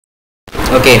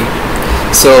Okay,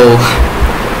 so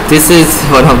this is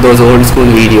one of those old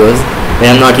school videos where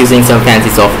I'm not using some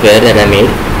fancy software that I made,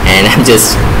 and I'm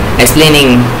just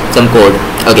explaining some code.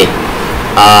 Okay,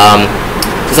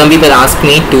 so some people ask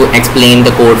me to explain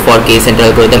the code for k-center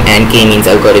algorithm and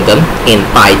k-means algorithm in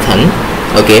Python.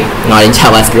 Okay, not in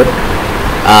JavaScript.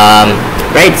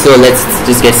 Right, so let's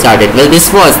just get started. Well,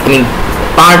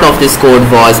 part of this code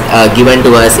was given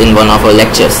to us in one of our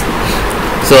lectures.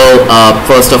 So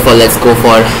first of all, let's go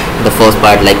for the first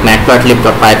part, like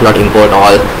matplotlib.pyplot import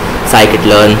all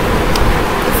scikit-learn.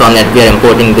 From that we are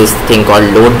importing this thing called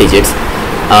load digits,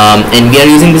 and we are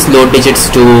using this load digits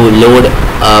to load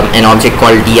an object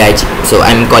called dig. So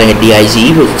I'm calling it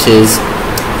dig, which is,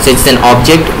 so it's an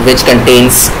object which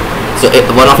contains, so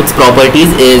one of its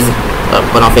properties is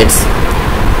one of its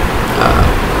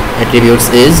attributes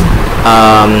is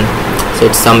so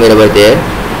it's somewhere over there,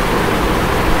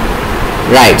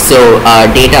 right? So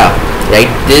data, right,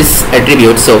 this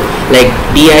attribute, so like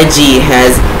dig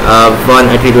has one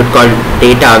attribute called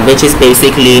data, which is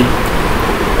basically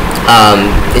a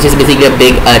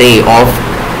big array of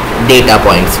data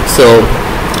points. So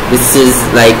this is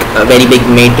like a very big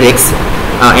matrix,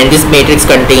 and this matrix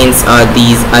contains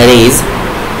these arrays,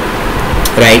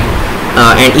 right?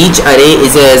 And each array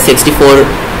is a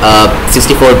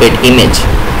 64-bit image.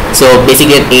 So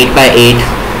basically an 8 by 8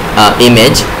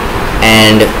 image,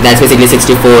 and that's basically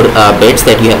 64 bits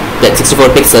that you have, like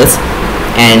 64 pixels,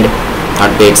 and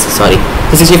not bits, sorry,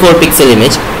 so 64 pixel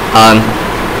image.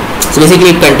 So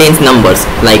basically it contains numbers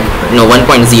like 1.0,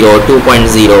 2.0,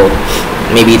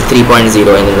 maybe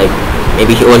 3.0, and then like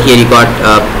maybe over here you got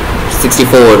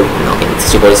 64. No, okay,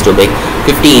 64 is too big.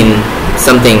 15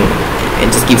 something. It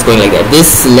just keeps going like that.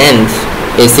 This length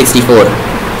is 64,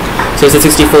 so it's a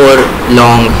 64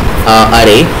 long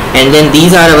array, and then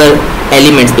these are our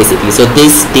elements basically. So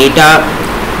this data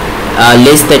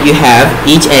list that you have,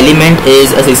 each element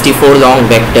is a 64 long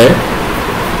vector,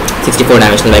 64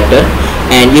 dimensional vector,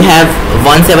 and you have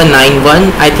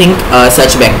 1791 I think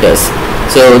such vectors.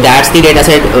 So that's the data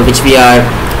set which we are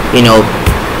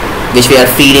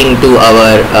feeding to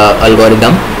our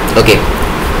algorithm. Okay,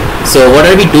 so what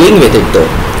are we doing with it though?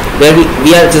 Well,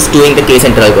 we are just doing the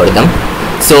k-center algorithm.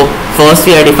 So first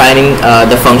we are defining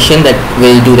the function that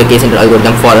will do the k-center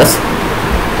algorithm for us.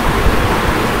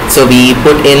 So we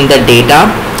put in the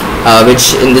data,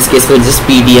 which in this case will just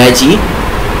be dig,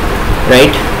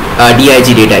 right? Dig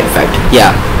data, in fact,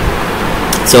 yeah.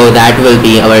 So that will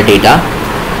be our data,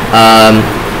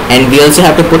 and we also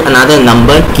have to put another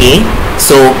number k.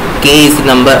 So k is the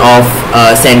number of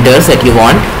centers that you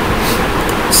want.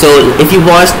 So if you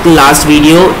watched the last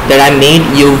video that I made,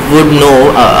 you would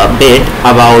know a bit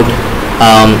about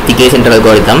the k-center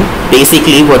algorithm.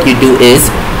 Basically what you do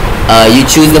is you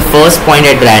choose the first point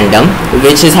at random,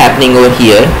 which is happening over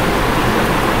here.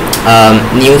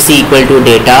 New c equal to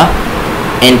data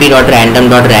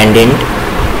np.random.randint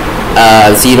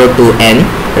 0 to n,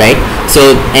 right?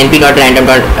 So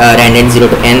np.random.randint 0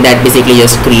 to n, that basically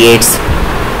just creates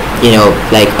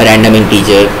like a random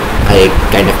integer array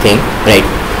kind of thing, right?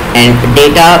 And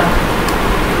data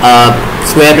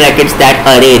square brackets that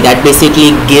array, that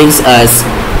basically gives us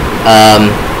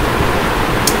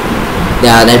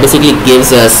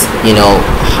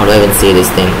how do I even say this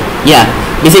thing? Yeah,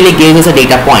 basically gives us a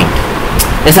data point.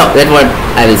 That's what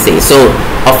I will say. So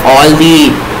of all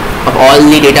the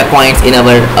data points in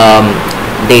our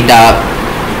data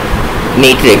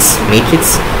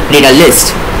data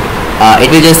list,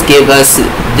 it will just give us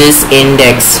this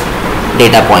index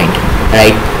data point,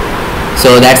 right?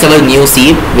 So that's our new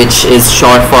c, which is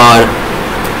short for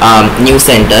new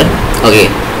center.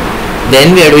 Okay,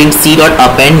 then we are doing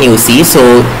c.append new c.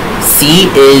 So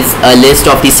c is a list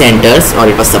of the centers, or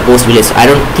it was supposed to be list. I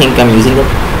don't think I'm using that.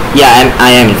 Yeah,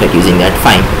 I am in fact using that.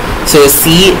 Fine. So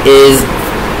c is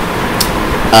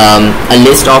a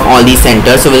list of all these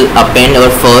centers. So we'll append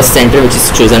our first center, which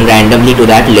is chosen randomly, to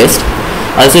that list.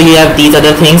 Also you have these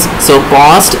other things. So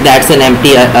cost, that's an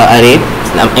empty array,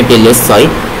 empty list,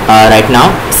 sorry. Right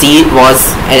now c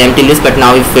was an empty list, but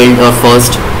now we filled our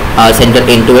first center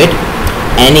into it.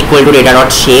 N equal to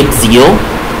data.shape 0,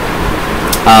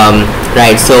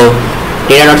 right? So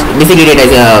basically data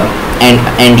is a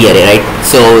ND array, right?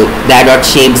 So that dot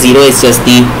shape 0 is just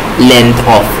the length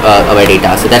of our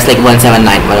data. So that's like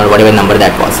 1791 or whatever number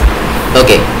that was.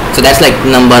 Okay, so that's like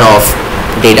number of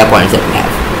data points that we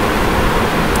have.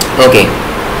 Okay,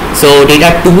 so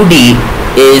data 2D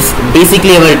is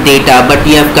basically our data, but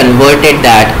we have converted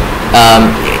that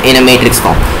in a matrix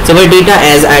form. So our data,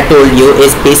 as I told you,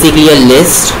 is basically a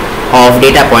list of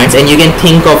data points, and you can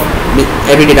think of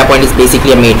every data point is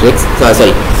basically a matrix. So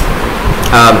sorry,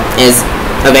 is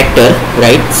a vector,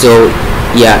 right? So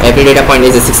yeah, every data point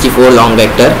is a 64 long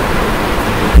vector.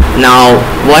 Now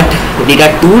what data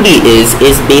 2D is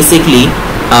basically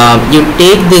you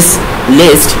take this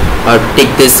list or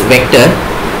take this vector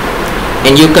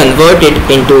and you convert it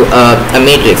into a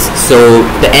matrix. So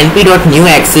the np.new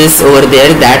axis over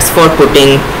there, that's for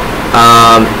putting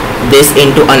this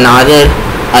into another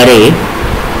array.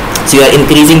 So you are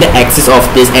increasing the axis of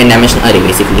this n-dimensional array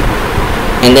basically,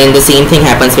 and then the same thing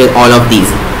happens with all of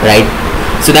these, right?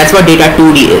 So that's what data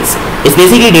 2D is. It's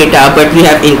basically data, but we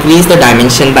have increased the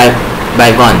dimension by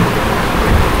 1.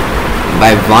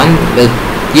 Well,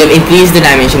 you have increased the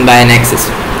dimension by an axis.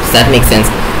 Does that make sense?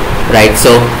 Right?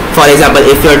 So for example,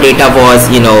 if your data was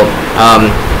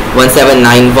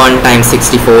 1791 times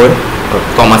 64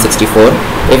 comma 64,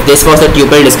 if this was a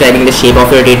tuple describing the shape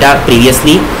of your data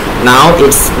previously, now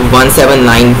it's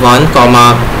 1791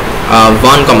 comma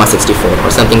 1 comma 64 or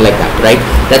something like that, right?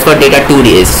 That's what data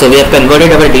 2D is. So we have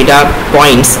converted our data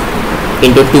points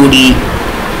into 2D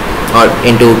or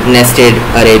into nested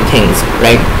array things,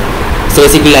 right? So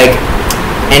basically like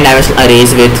n-dimensional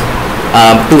arrays with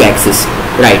 2 axes,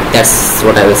 right? That's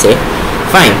what I will say.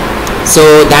 Fine.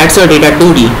 So that's your data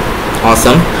 2D.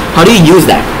 Awesome. How do you use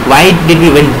that? Why did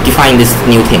we even define this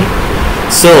new thing?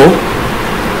 So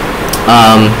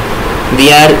we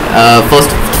are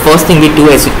first thing we do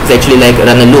is actually like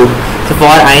run a loop. So for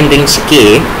I in range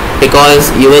k,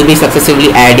 because you will be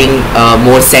successively adding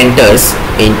more centers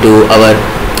into our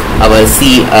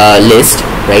C list,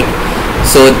 right?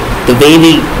 So the way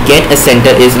we get a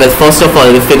center is, well, first of all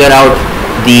we figure out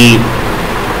the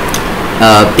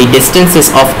distances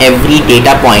of every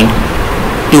data point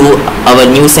to our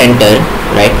new center,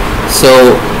 right? So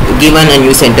given a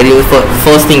new center,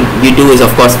 first thing we do is of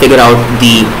course figure out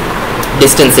the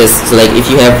distances. So like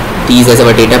if you have these as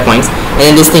our data points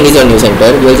and then this thing is your new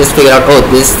center, you will just figure out, oh,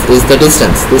 this is the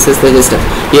distance, this is the distance.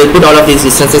 You will put all of these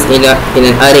distances in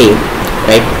an array,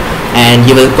 right? And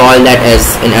you will call that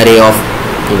as an array of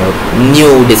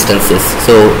new distances.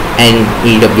 So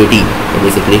NEWD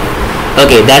basically.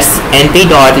 Okay, that's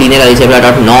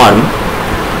np.linearalgebra.norm.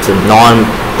 So norm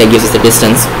that gives us the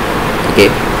distance, okay,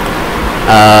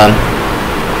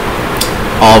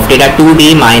 of data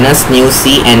 2D minus new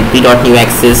C np.new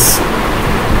axis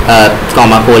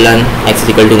comma colon x is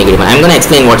equal to -1. I'm going to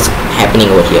explain what's happening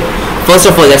over here. First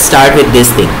of all, let's start with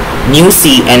this thing, new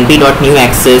C np.new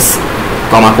axis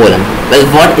comma colon. Well,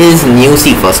 what is new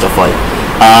C first of all?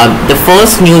 The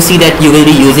first new C that you will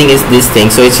be using is this thing.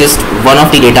 So it's just one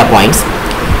of the data points.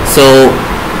 So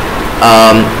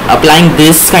applying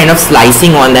this kind of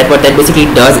slicing on that, what that basically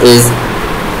does is,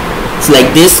 so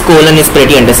like this colon is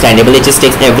pretty understandable. It just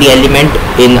takes every element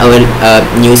in our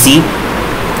new C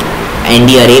and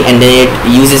the array, and then it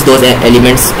uses those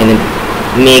elements and then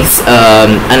makes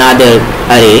another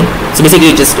array. So basically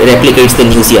it just replicates the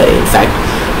new C array in fact.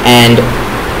 And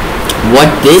what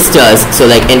this does, so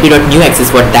like np.new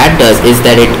axis, what that does is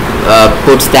that it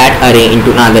puts that array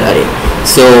into another array.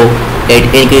 So it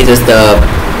increases the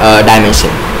dimension,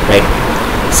 right?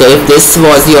 So if this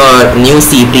was your new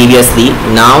C previously,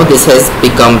 now this has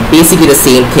become basically the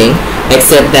same thing,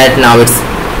 except that now it's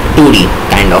 2D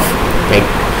kind of, right?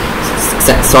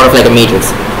 Sort of like a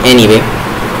matrix. Anyway,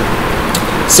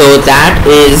 so that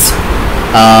is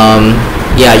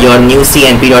yeah, your new C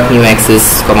np.new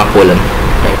axis comma colon,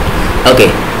 right? Okay,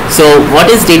 so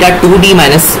what is data 2D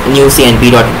minus new C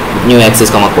np.new axis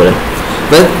comma colon?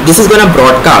 Well, this is gonna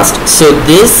broadcast. So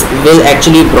this will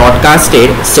actually broadcast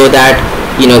it so that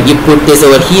you put this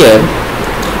over here.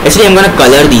 Actually, I'm gonna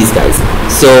color these guys.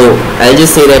 So I'll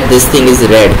just say that this thing is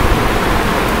red.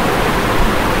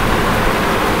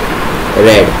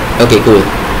 Red. Okay, cool.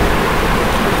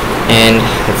 And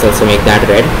let's also make that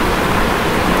red.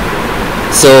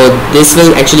 So this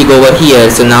will actually go over here.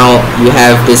 So now you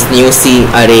have this new C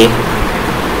array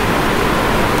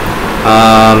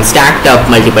stacked up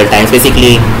multiple times.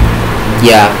 Basically,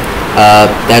 yeah,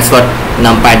 that's what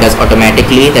numpy does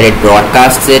automatically, that it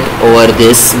broadcasts it over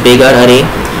this bigger array,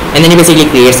 and then it basically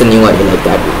creates a new array like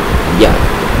that. Yeah,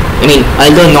 I mean,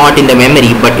 although not in the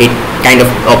memory, but it kind of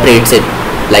operates it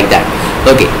like that.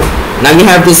 Okay, now we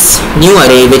have this new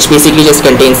array which basically just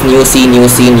contains new C, new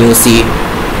C, new C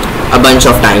a bunch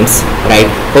of times, right?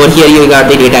 Over here you got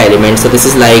the data element, so this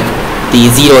is like the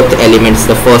 0th element,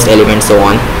 the first element, so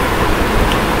on.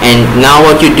 And now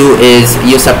what you do is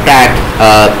you subtract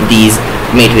these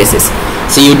matrices.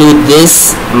 So you do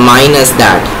this minus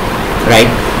that, right?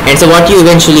 And so what you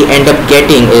eventually end up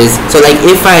getting is, so like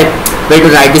if I were to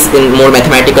write this in more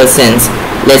mathematical sense,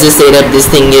 let's just say that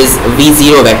this thing is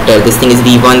v0 vector, this thing is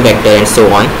v1 vector, and so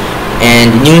on.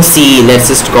 And new C, let's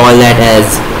just call that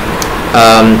as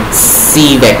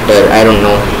C vector, I don't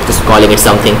know, just calling it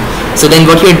something. So then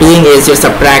what you're doing is you're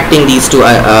subtracting these two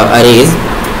arrays,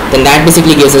 then that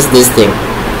basically gives us this thing,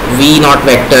 v0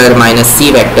 vector minus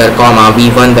c vector comma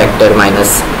v1 vector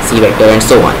minus c vector, and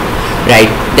so on,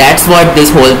 right? That's what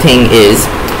this whole thing is.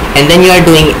 And then you are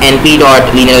doing np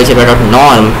dot linear algebra dot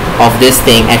norm of this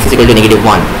thing, x is equal to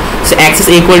 -1. So x is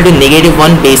equal to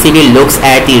 -1 basically looks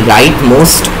at the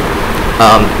rightmost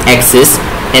axis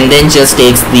and then just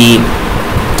takes the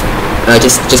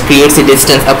just creates a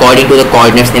distance according to the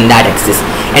coordinates in that axis.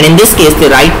 And in this case, the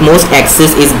rightmost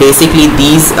axis is basically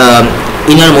these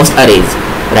innermost arrays,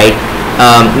 right,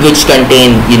 which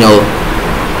contain, you know,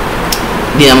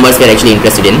 the numbers we're actually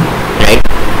interested in, right?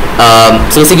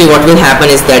 So basically what will happen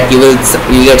is that you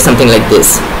get something like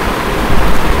this,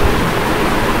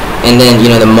 and then, you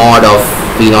know, the mod of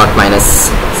v0 minus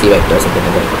c vector, something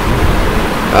like that.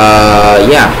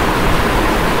 Yeah,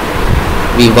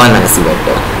 v1 minus c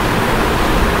vector.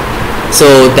 So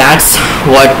that's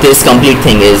what this complete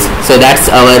thing is. So that's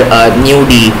our new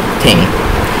D thing.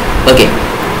 Okay,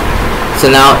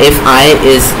 so now if I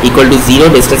is equal to 0,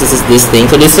 distances is this thing.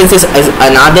 So distances is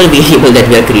another variable that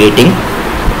we are creating,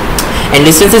 and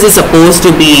distances is supposed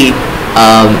to be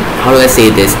how do I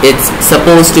say this, it's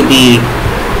supposed to be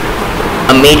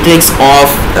a matrix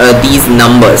of these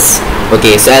numbers.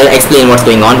 Okay, so I'll explain what's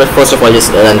going on, but first of all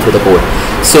just run through the code.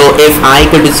 So if I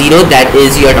equal to 0, that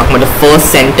is, you are talking about the first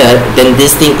center, then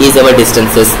this thing is our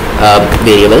distances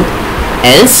variable.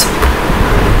 Else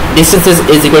distances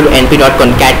is equal to np dot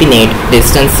concatenate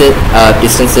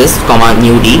distances comma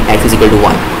new d, x is equal to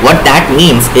 1. What that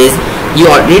means is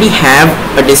you already have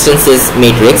a distances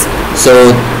matrix,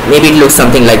 so maybe it looks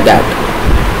something like that,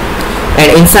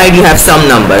 and inside you have some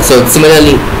number. So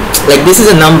similarly, like this is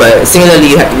a number,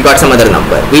 similarly you got some other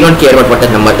number. We don't care about what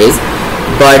that number is,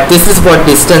 but this is what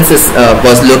distances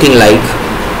was looking like.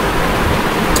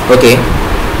 Okay,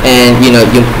 and you know,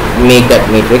 you make that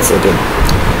matrix. Okay,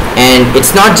 and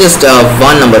it's not just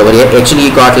one number over here, actually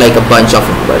you got like a bunch of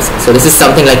numbers. So this is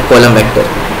something like column vector.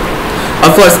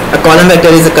 Of course, a column vector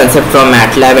is a concept from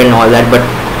MATLAB and all that, but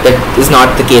that is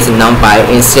not the case in numpy.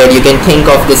 Instead you can think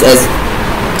of this as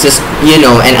just, you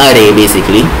know, an array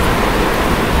basically.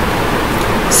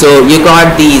 So you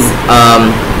got these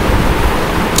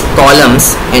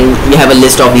columns, and you have a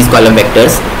list of these column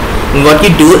vectors, and what you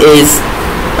do is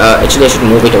actually I should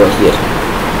move it over here.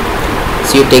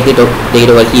 So you take it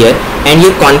over here and you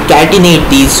concatenate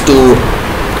these two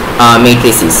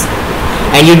matrices,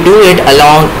 and you do it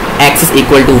along x is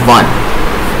equal to 1.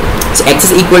 So x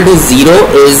is equal to 0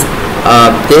 is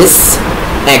this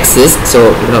axis,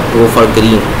 so we're gonna go for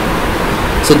green.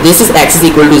 So this is x is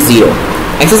equal to 0.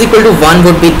 X is equal to 1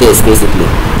 would be this basically.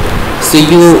 So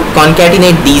you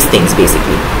concatenate these things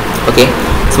basically. Okay,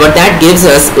 so what that gives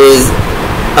us is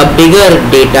a bigger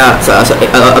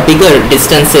a bigger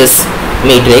distances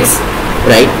matrix,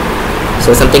 right?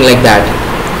 So something like that.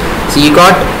 So you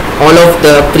got all of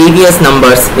the previous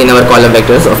numbers in our column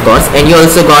vectors, of course, and you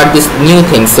also got this new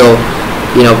thing. So,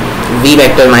 you know, v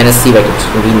vector minus c vector,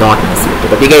 v not minus c vector,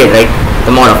 but you get it, right?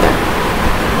 The mod of that,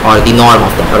 or the norm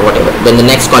of that, or whatever. Then the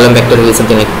next column vector will be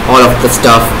something like all of the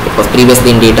stuff that was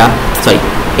previously in data, sorry,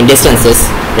 in distances,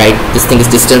 right? This thing is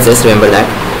distances, remember that,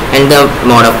 and the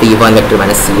mod of the 1 vector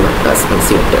minus c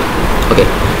vector. Okay,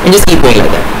 and just keep going like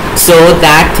that. So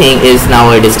that thing is now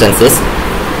our distances.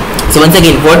 So once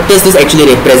again, what does this actually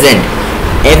represent?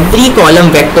 Every column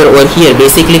vector over here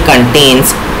basically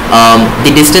contains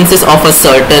the distances of a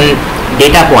certain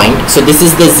data point. So this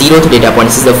is the 0th data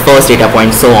point, this is the first data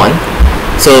point, so on.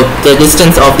 So the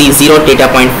distance of the 0th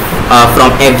data point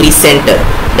from every center,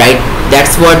 right?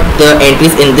 That's what the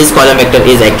entries in this column vector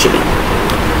is actually.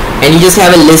 And you just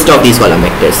have a list of these column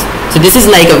vectors. So this is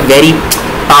like a very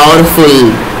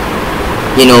powerful,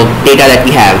 you know, data that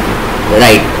we have,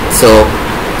 right? So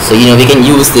you know, we can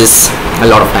use this a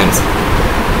lot of times,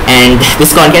 and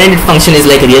this concatenated function is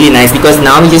like really nice, because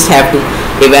now we just have to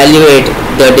evaluate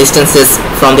the distances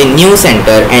from the new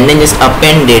center and then just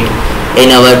append it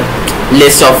in our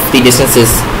list of the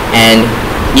distances, and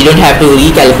you don't have to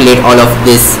recalculate all of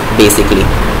this basically,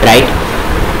 right?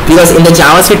 Because in the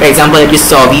JavaScript example that you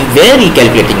saw, we were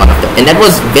recalculating all of that, and that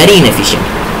was very inefficient,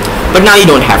 but now you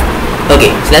don't have to.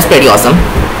 Okay, so that's pretty awesome.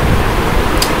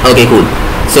 Okay, cool.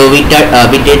 So we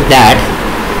did that,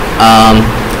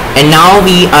 and now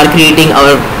we are creating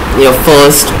our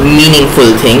first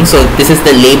meaningful thing. So this is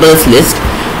the labels list,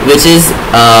 which is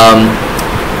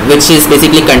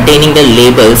basically containing the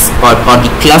labels or the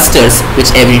clusters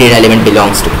which every data element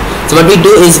belongs to. So what we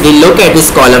do is we look at this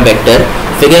column vector,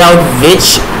 figure out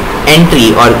which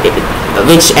entry or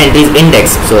which entry is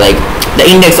indexed. So like the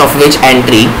index of which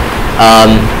entry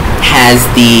has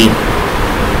the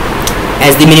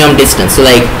minimum distance. So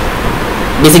like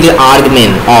basically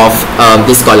argmin of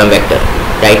this column vector,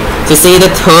 right? So say the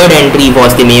third entry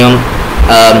was the minimum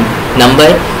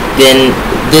number, then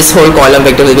this whole column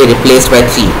vector will be replaced by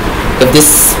 3. If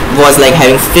this was like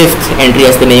having fifth entry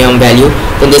as the minimum value,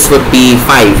 then this would be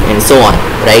 5 and so on,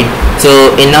 right?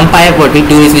 So in numpy what we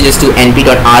do is we just do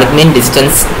np.argmin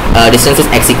distance is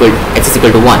x is equal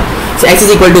to 1. So x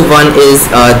is equal to 1 is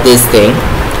this thing,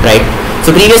 right? So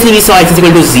previously we saw x is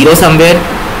equal to 0 somewhere.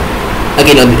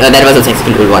 Okay, no, that was also x is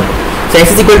equal to 1. So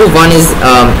x is equal to 1 is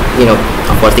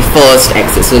of course the first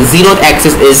axis. So the 0th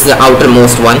axis is the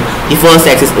outermost one, the first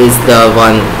axis is the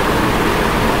one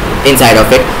inside of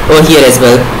it. Over here as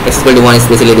well, x is equal to 1 is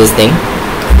basically this thing,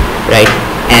 right?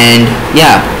 And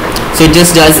yeah, so it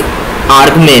just does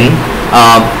argmin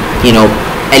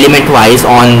element wise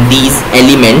on these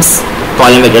elements.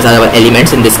 Column vectors are our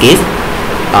elements in this case,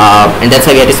 and that's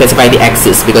why we have to specify the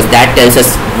axis, because that tells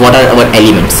us what are our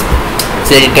elements,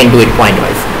 so that it can do it point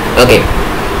wise. Okay,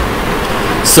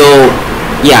 so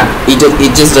yeah, it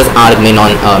just does argmin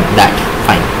on that.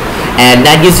 Fine, and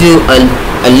that gives you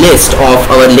a list of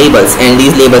our labels, and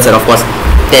these labels are of course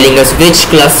telling us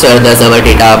which cluster does our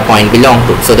data point belong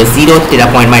to. So the 0th data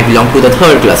point might belong to the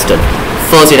 3rd cluster,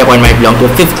 first data point might belong to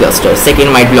the 5th cluster,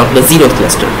 second might belong to the 0th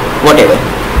cluster, whatever.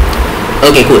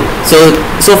 Okay, cool.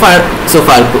 So far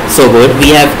so good.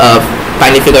 We have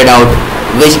finally figured out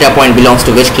which data point belongs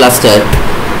to which cluster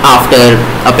after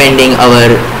appending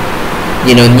our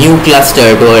new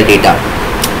cluster to our data,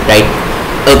 right?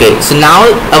 Okay, so now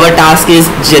our task is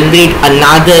generate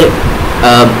another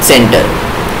center.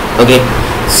 Okay,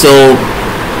 so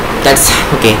that's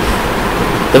okay.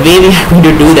 The way we are going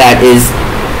to do that is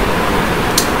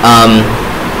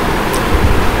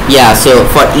yeah, so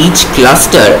for each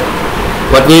cluster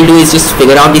what we'll do is just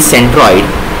figure out the centroid,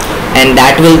 and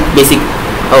that will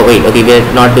oh wait, okay, we're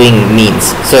not doing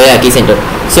means. So yeah, key center.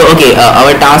 So okay,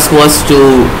 our task was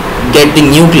to get the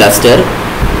new cluster,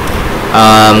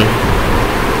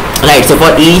 right? So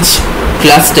for each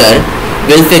cluster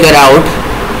we'll figure out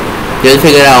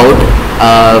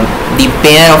the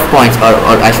pair of points, or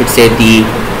I should say the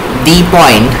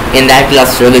point in that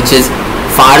cluster which is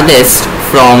farthest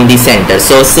from the center.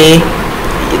 So say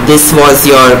this was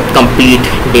your complete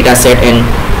data set, and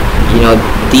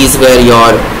these were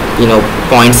your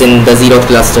points in the 0th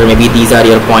cluster, maybe these are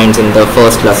your points in the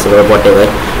 1st cluster or whatever,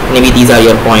 maybe these are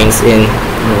your points in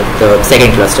the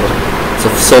 2nd cluster.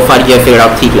 So far you have figured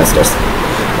out 3 clusters.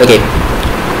 Okay,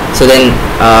 so then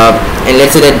and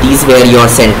let's say that these were your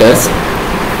centers.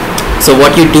 So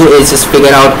what you do is just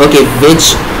figure out, okay,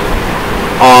 which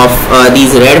of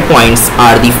these red points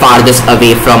are the farthest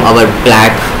away from our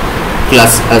black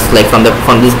clusters, like from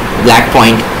this black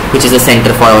point which is the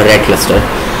center for our red cluster,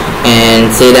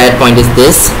 and say that point is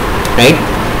this, right?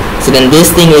 So then this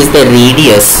thing is the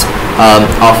radius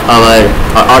of our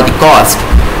or the cost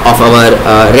of our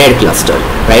red cluster,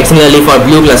 right? Similarly for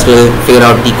blue cluster we'll figure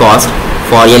out the cost,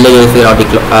 for yellow you'll figure out the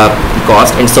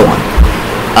cost, and so on,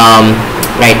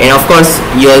 right? And of course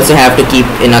you also have to keep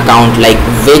in account like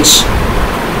which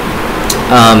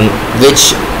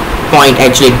point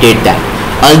actually did that,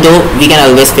 although we can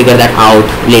always figure that out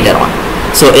later on.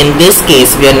 So in this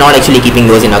case we are not actually keeping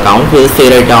those in account, we'll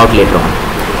figure it out later on.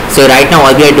 So right now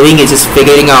all we are doing is just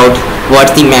figuring out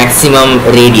what's the maximum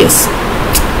radius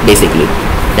basically,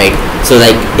 right? So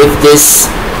like if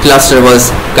this cluster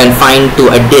was confined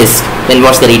to a disk, then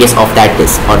what's the radius of that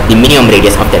disk, or the minimum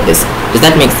radius of that disk? Does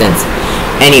that make sense?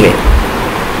 Anyway,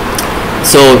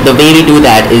 so the way we do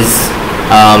that is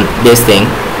this thing,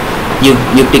 you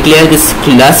declare this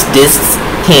class disks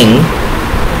thing,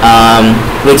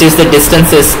 which is the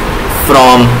distances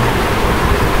from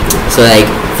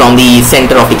from the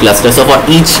center of the cluster. So for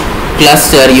each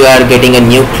cluster you are getting a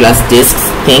new class disks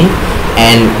thing,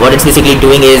 and what it's basically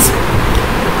doing is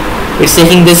it's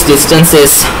taking this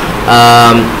distances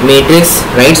matrix,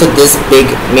 right? So this big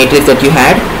matrix that you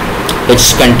had,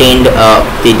 which contained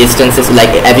the distances, like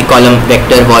every column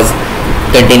vector was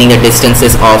containing the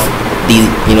distances of the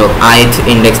ith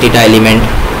index data element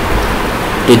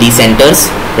to the centers,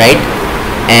 right?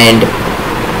 And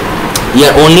you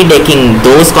are only taking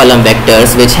those column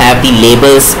vectors which have the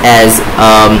labels as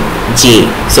j.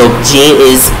 So j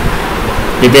is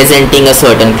representing a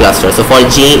certain cluster. So for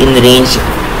j in range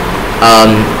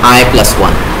I plus 1.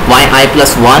 Why I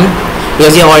plus 1?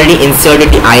 Because you have already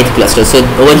inserted the ith cluster. So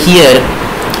over here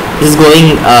this is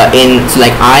going in, so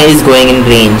like I is going in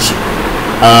range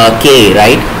k,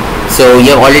 right? So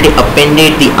you have already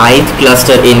appended the ith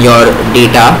cluster in your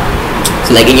data,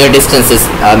 so like in your distances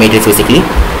matrix basically,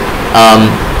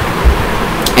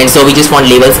 And so we just want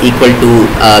labels equal to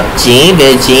j,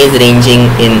 where j is ranging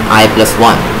in I plus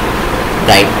 1,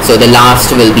 right? So the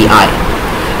last will be I.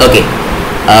 Okay.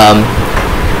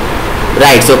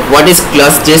 Right, so what is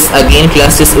clusters? Again,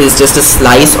 clusters is just a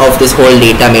slice of this whole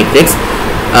data matrix,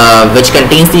 which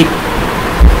contains the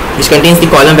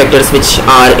column vectors which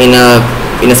are in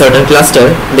a certain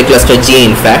cluster, the cluster J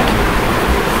in fact.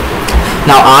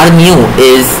 Now our mu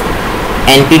is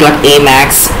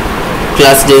np.amax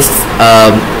clusters,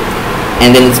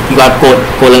 and then you got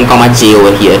colon comma J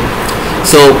over here.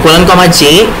 So colon comma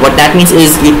J, what that means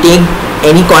is you take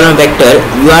any column vector,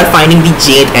 you are finding the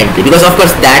jth entry, because of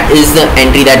course that is the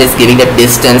entry that is giving the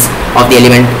distance of the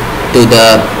element to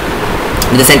the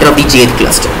center of the jth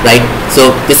cluster, right? So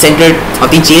the center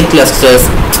of the jth cluster's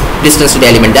distance to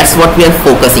the element, that's what we are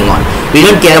focusing on. We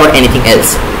don't care about anything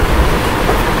else.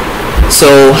 So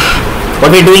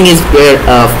what we're doing is we're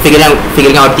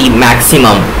figuring out the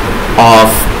maximum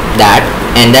of that,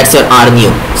 and that's your R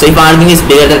mu. So if R mu is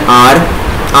bigger than R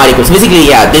equals,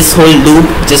 basically, yeah, this whole loop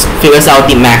just figures out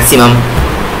the maximum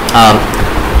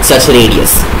such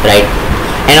radius, right?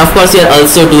 And of course you're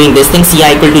also doing this thing, Ci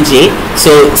equal to J.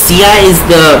 So Ci is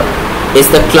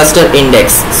the cluster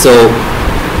index. So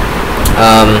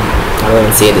how do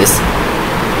I say this?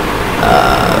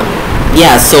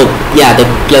 The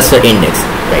cluster index,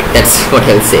 right? That's what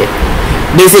I'll say.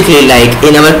 Basically, like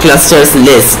in our clusters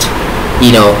list,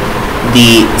 you know,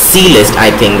 the C list,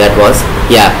 I think that was,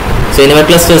 yeah. So in our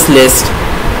clusters list,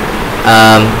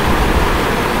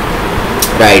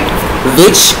 right,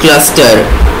 which cluster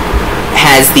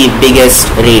has the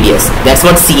biggest radius? That's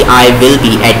what Ci will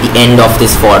be at the end of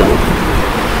this for loop.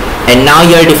 And now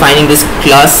you are defining this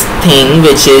class thing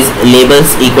which is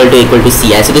labels equal to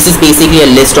Ci. So this is basically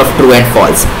a list of true and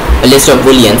false, a list of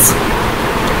booleans.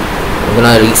 I'm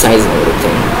gonna resize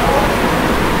everything.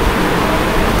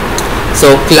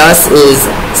 So class is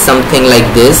something like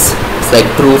this. It's like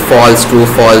true, false, true,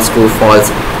 false, true,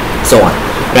 false, so on,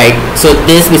 right? So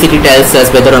this basically tells us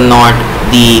whether or not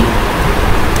the,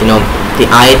 you know, the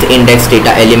ith index data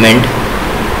element,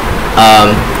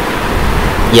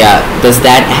 does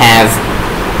that have,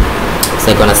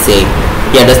 so I'm gonna say,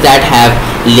 does that have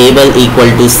label equal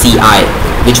to Ci,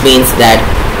 which means that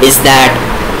is that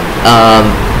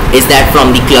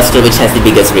from the cluster which has the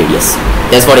biggest radius.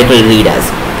 That's what it will read as.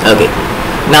 Okay.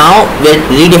 Now we're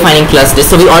redefining clusters.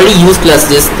 So we already used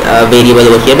clusters variable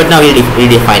over here, but now we're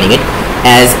redefining it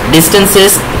as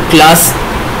distances plus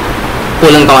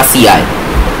colon comma Ci.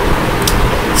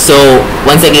 So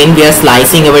once again we are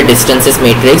slicing our distances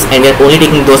matrix, and we are only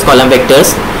taking those column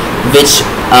vectors which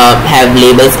have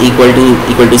labels equal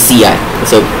to Ci.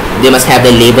 So they must have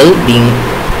the label being,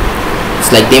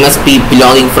 it's like they must be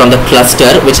belonging from the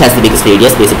cluster which has the biggest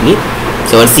radius basically.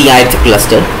 So our Ci'th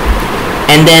cluster.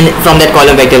 And then from that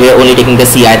column vector we are only taking the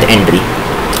Ci'th entry,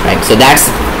 right? So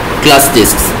that's class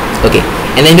disks. Okay,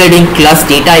 and then we are doing class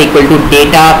data equal to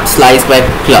data sliced by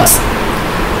class.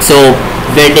 So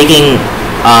we are taking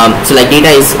so like data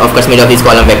is of course made of these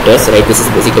column vectors, right? This is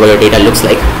basically what your data looks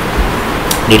like,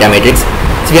 data matrix.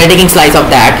 So we are taking slice of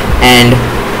that, and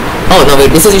oh no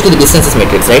wait, this is usually the distances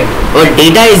matrix, right? Our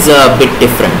data is a bit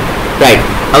different, right?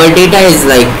 Our data is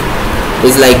like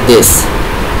this.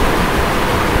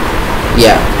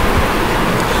 Yeah.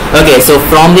 Okay, so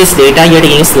from this data you're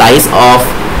taking a slice of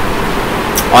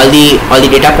all the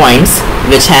data points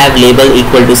which have label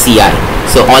equal to Ci.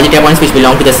 So all the data points which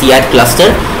belong to the Ci'th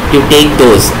cluster, you take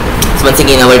those. So once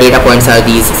again our data points are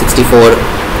these 64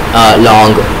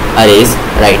 long arrays,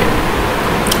 right?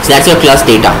 So that's your class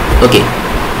data. Okay.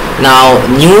 Now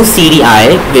new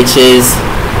CDI, which is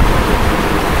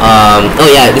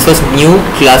this was new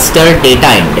cluster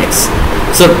data index.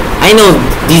 So I know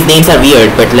these names are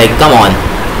weird, but like come on,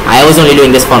 I was only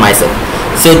doing this for myself.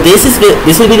 So this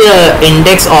will be the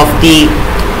index of the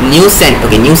new center.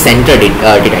 Okay, new center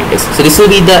data index. So this will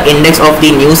be the index of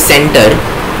the new center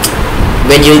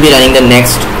when you will be running the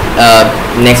next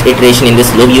iteration in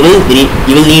this loop. You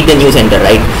will need the new center,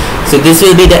 right? So this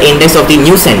will be the index of the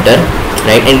new center,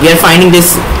 right? And we are finding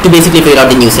this to basically figure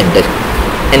out the new center,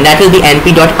 and that will be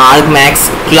np.argmax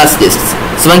plus disks.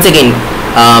 So once again,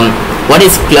 what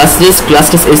is plus disk?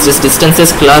 Plus disk is just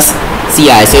distances plus Ci.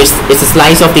 So it's a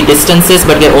slice of the distances,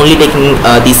 but we are only taking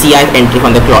the Ci'th entry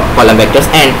from the column vectors,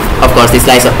 and of course the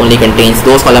slice only contains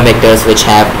those column vectors which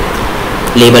have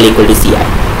label equal to Ci,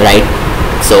 right?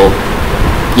 So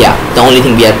yeah, the only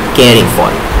thing we are caring for.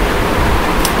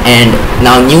 And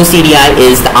now new CDI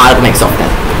is the argmax of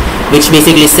that, which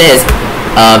basically says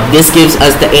this gives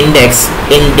us the index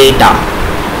in data,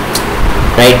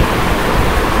 right?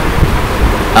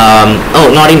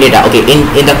 oh, not in data, okay,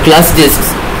 in the class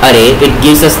disks array, it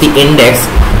gives us the index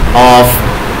of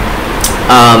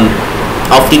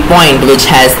the point which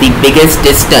has the biggest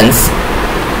distance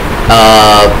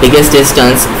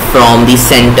from the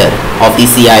center of the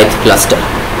CIth cluster.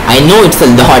 I know it's a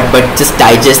lot, but just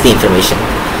digest the information,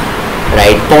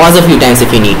 right? Pause a few times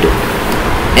if you need to.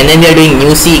 And then we are doing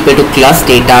new C equal to class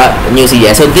data new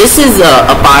CDI. So this is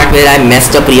a part where I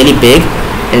messed up really big,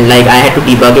 and like I had to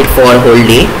debug it for a whole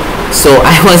day. So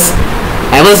I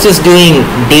was just doing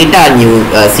data new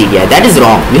CDI. That is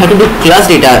wrong. You have to do class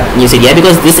data new CDI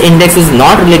because this index is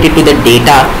not related to the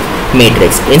data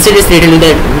matrix. Instead, it's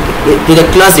related to the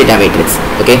class data matrix.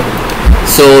 Okay.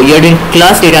 So you're doing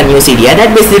class data new CDI.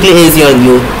 That basically is your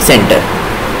new center,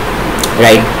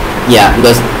 right? Yeah,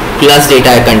 because class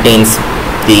data contains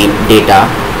the data,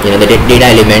 the data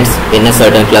elements in a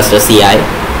certain cluster CI,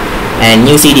 and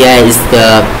new CDI is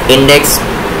the index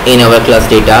in our class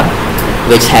data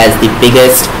which has the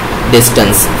biggest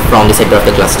distance from the center of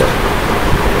the cluster.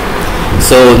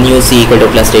 So new C equal to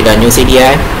class data new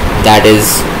CDI, that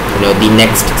is the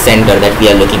next center that we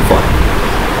are looking for.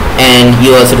 And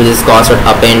you also do this cost dot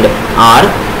append R.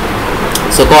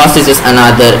 So cost is just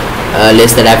another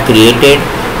list that I've created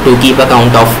to keep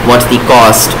account of what's the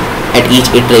cost at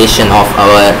each iteration of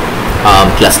our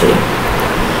clustering.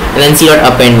 And then C dot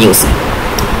append new C.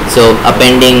 So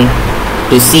appending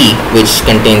to C which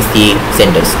contains the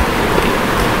centers. Okay.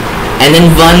 And then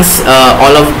once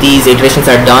all of these iterations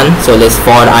are done, so this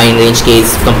for I in range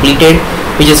case completed,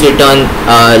 we just return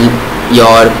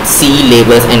your C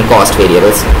labels and cost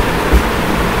variables,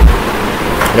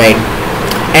 right?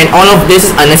 And all of this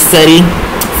is unnecessary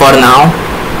for now,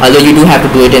 although you do have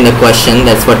to do it in the question.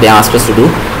 That's what they asked us to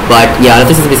do. But yeah,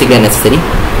 this is basically unnecessary.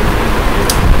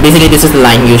 Basically, this is the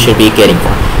line you should be caring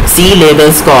for. C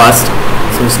labels cost.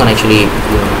 So I'm just gonna actually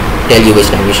tell you which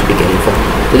line you should be caring for.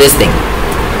 So this thing,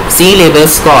 C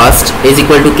labels cost is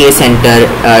equal to K center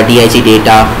dig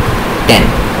data 10.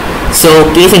 So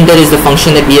K center is the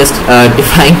function that we just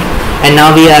defined, and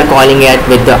now we are calling it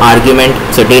with the argument.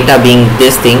 So data being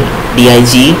this thing, dig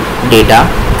data,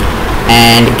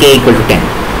 and K equal to 10,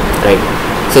 right?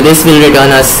 So this will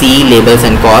return us C labels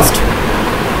and cost,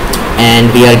 and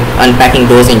we are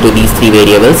unpacking those into these three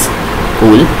variables.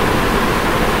 Cool.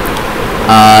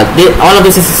 All of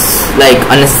this is like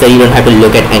unnecessary. You don't have to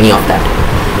look at any of that.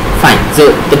 Fine.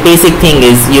 So the basic thing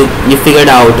is you figured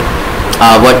out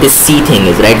what this C thing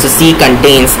is, right? So C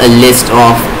contains a list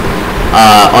of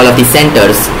all of the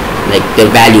centers, like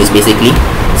their values basically.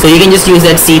 So you can just use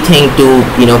that C thing to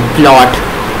plot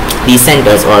these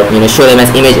centers or show them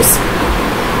as images,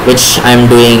 which I'm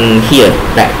doing here,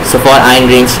 right? So for I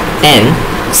in range 10,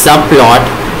 subplot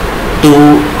to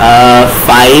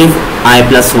 5 I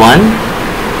plus 1.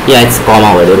 Yeah, it's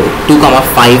comma over there. 2 comma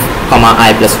 5 comma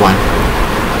I plus 1.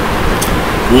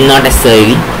 Not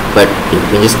necessarily, but you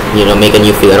can just make a new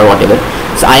figure or whatever.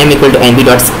 So I am equal to nb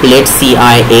dot split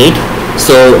ci8.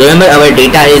 So remember, our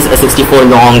data is a 64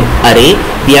 long array.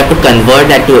 We have to convert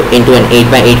that into an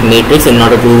 8 by 8 matrix in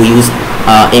order to use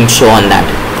imshow on that,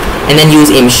 and then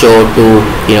use imshow to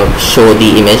show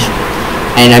the image.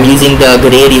 And I'm using the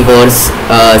gray reverse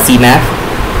CMap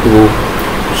to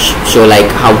show like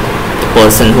how the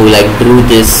person who drew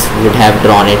this would have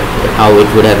drawn it, how it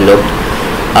would have looked.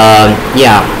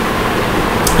 Yeah,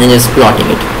 and just plotting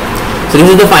it. So this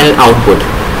is the final output,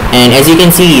 and as you can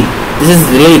see, this is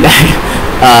really bad.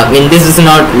 This does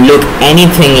not look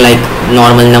anything like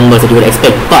normal numbers that you would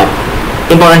expect. But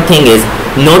important thing is,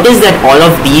 notice that all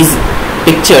of these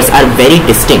pictures are very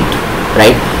distinct,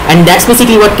 right? And that's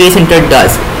basically what K-center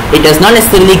does. It does not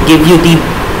necessarily give you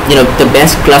the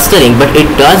best clustering, but it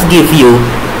does give you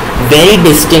very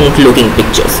distinct looking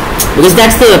pictures, because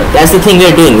that's the thing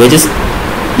we're doing. We're just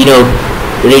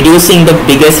reducing the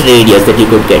biggest radius that you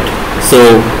could get. So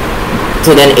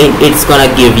then it's gonna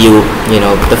give you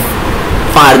the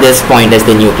farthest point as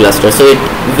the new cluster. So it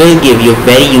will give you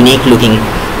very unique looking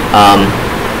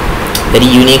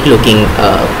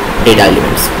data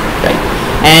elements, right?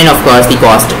 And of course the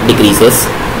cost decreases,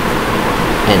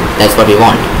 and that's what we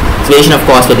want. So variation of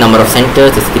cost with number of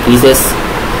centers, this decreases,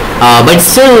 but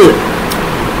still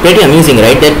pretty amusing,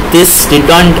 right? That this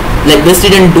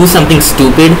didn't do something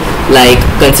stupid like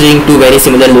considering two very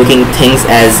similar looking things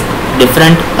as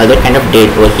different. Other kind of did.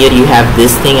 Over here you have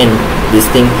this thing and this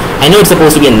thing. I know it's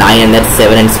supposed to be a 9 and that's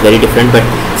 7 and it's very different, but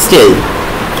still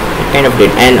it kind of did.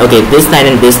 And okay, this 9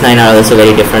 and this 9 are also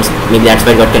very different. Maybe that's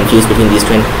why I got confused between these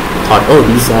two and thought, oh,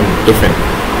 these are different.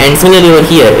 And similarly over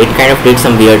here, it kind of did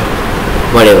some weird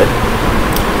whatever.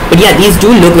 But yeah, these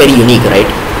do look very unique, right?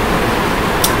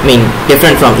 I mean,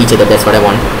 different from each other. That's what I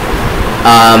want.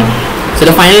 So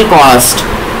the final cost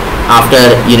after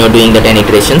doing the 10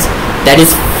 iterations, that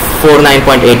is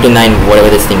 49.829, whatever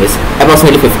this thing is,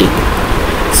 approximately 50.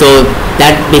 So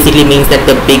that basically means that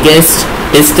the biggest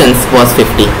distance was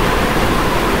 50,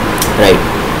 right?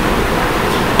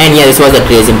 And yeah, this was a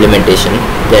trace implementation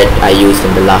that I used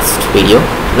in the last video.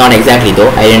 Not exactly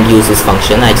though, I didn't use this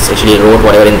function, I just actually wrote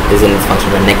whatever is in this function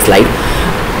on the next slide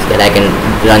so that I can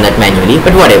run that manually,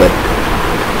 but whatever.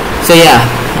 So yeah,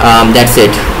 that's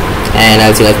it, and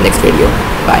I'll see you guys in the next video.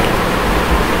 Bye.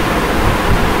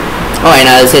 Oh, and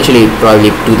I'll essentially probably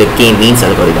do the k-means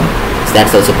algorithm, so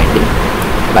that's also pending.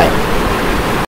 Bye.